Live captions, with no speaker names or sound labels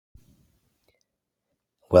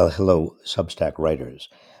Well, hello, Substack writers.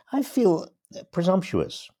 I feel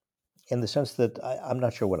presumptuous in the sense that I'm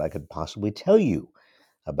not sure what I could possibly tell you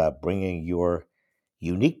about bringing your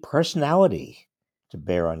unique personality to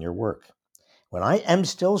bear on your work when I am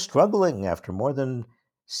still struggling after more than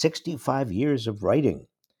 65 years of writing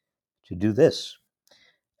to do this.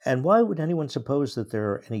 And why would anyone suppose that there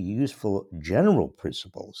are any useful general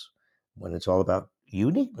principles when it's all about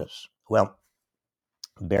uniqueness? Well,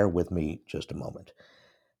 bear with me just a moment.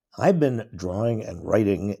 I've been drawing and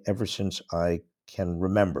writing ever since I can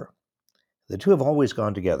remember. The two have always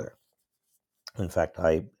gone together. In fact,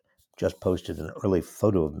 I just posted an early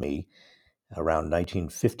photo of me around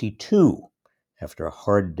 1952 after a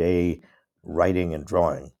hard day writing and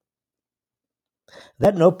drawing.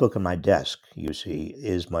 That notebook on my desk, you see,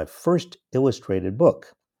 is my first illustrated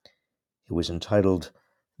book. It was entitled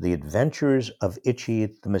The Adventures of Itchy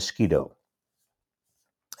the Mosquito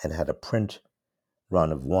and had a print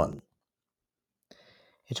run of one.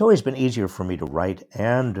 It's always been easier for me to write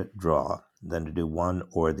and draw than to do one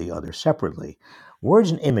or the other separately. Words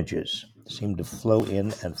and images seem to flow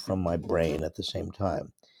in and from my brain at the same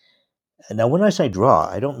time. Now, when I say draw,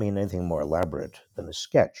 I don't mean anything more elaborate than a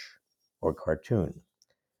sketch or cartoon.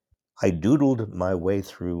 I doodled my way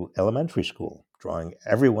through elementary school, drawing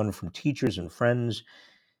everyone from teachers and friends,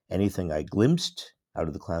 anything I glimpsed out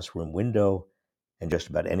of the classroom window, and just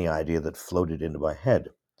about any idea that floated into my head.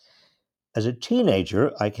 As a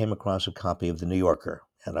teenager, I came across a copy of The New Yorker,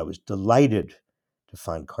 and I was delighted to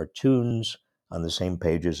find cartoons on the same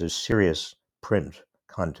pages as serious print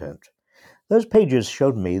content. Those pages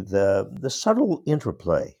showed me the subtle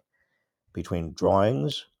interplay between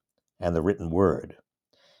drawings and the written word.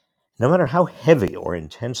 No matter how heavy or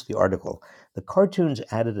intense the article, the cartoons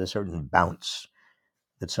added a certain bounce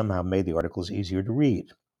that somehow made the articles easier to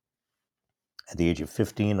read. At the age of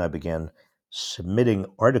 15, I began submitting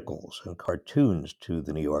articles and cartoons to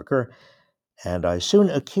The New Yorker, and I soon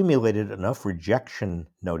accumulated enough rejection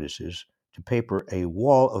notices to paper a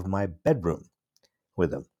wall of my bedroom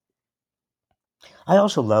with them. I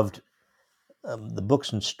also loved the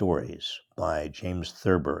books and stories by James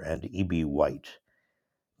Thurber and E.B. White,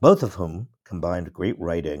 both of whom combined great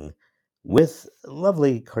writing with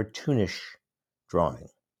lovely cartoonish drawing.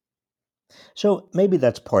 So maybe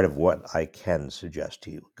that's part of what I can suggest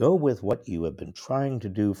to you. Go with what you have been trying to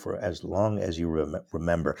do for as long as you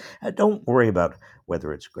remember. Don't worry about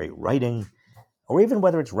whether it's great writing or even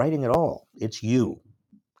whether it's writing at all. It's you,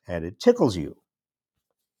 and it tickles you,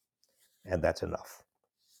 and that's enough.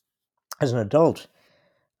 As an adult,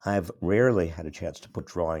 I've rarely had a chance to put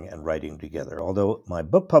drawing and writing together, although my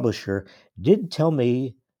book publisher did tell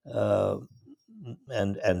me uh,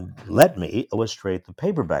 and let me illustrate the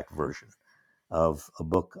paperback version of a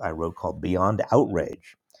book I wrote called Beyond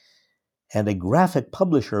Outrage. And a graphic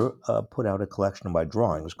publisher put out a collection of my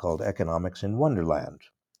drawings called Economics in Wonderland.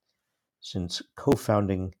 Since co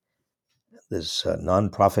founding this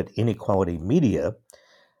nonprofit Inequality Media,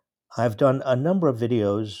 I've done a number of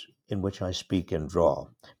videos in which I speak and draw,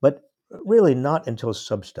 but really not until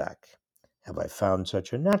Substack have I found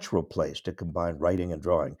such a natural place to combine writing and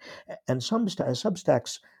drawing. And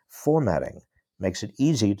Substack's formatting makes it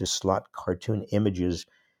easy to slot cartoon images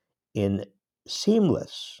in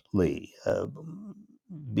seamlessly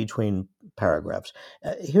between paragraphs.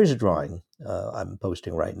 Here's a drawing I'm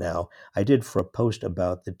posting right now. I did for a post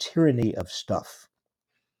about the tyranny of stuff.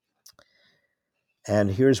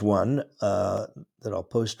 And here's one that I'll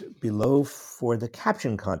post below for the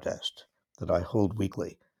caption contest that I hold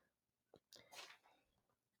weekly.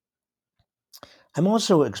 I'm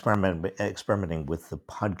also experimenting with the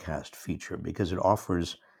podcast feature because it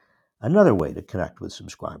offers another way to connect with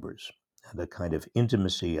subscribers and a kind of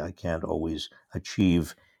intimacy I can't always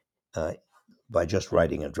achieve uh, by just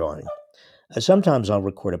writing and drawing. Sometimes I'll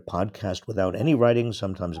record a podcast without any writing.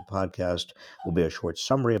 Sometimes a podcast will be a short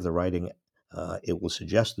summary of the writing. It will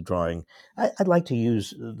suggest the drawing. I'd like to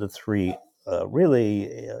use the three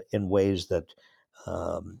really in ways that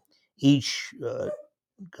um, each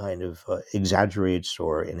kind of exaggerates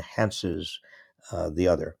or enhances the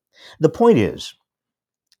other. The point is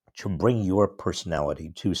to bring your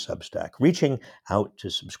personality to Substack, reaching out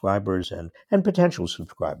to subscribers and potential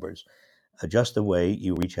subscribers, just the way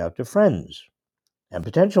you reach out to friends and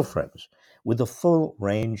potential friends with a full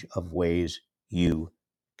range of ways you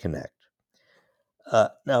connect.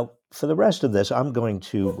 Now, for the rest of this, I'm going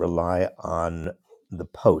to rely on the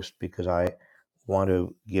post because I want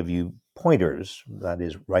to give you pointers, that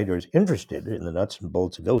is, writers interested in the nuts and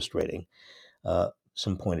bolts of illustrating,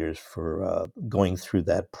 some pointers for going through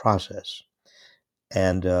that process.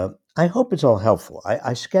 And I hope it's all helpful.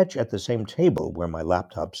 I sketch at the same table where my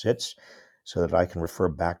laptop sits so that I can refer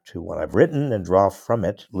back to what I've written and draw from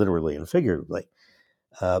it, literally and figuratively.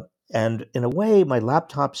 Uh, and in a way, my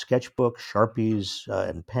laptop, sketchbook, Sharpies,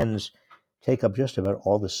 and pens take up just about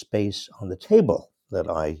all the space on the table that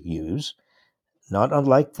I use, not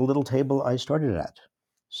unlike the little table I started at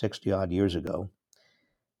 60 odd years ago,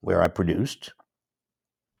 where I produced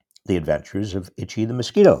The Adventures of Itchy the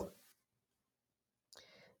Mosquito.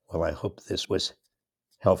 Well, I hope this was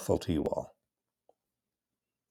helpful to you all.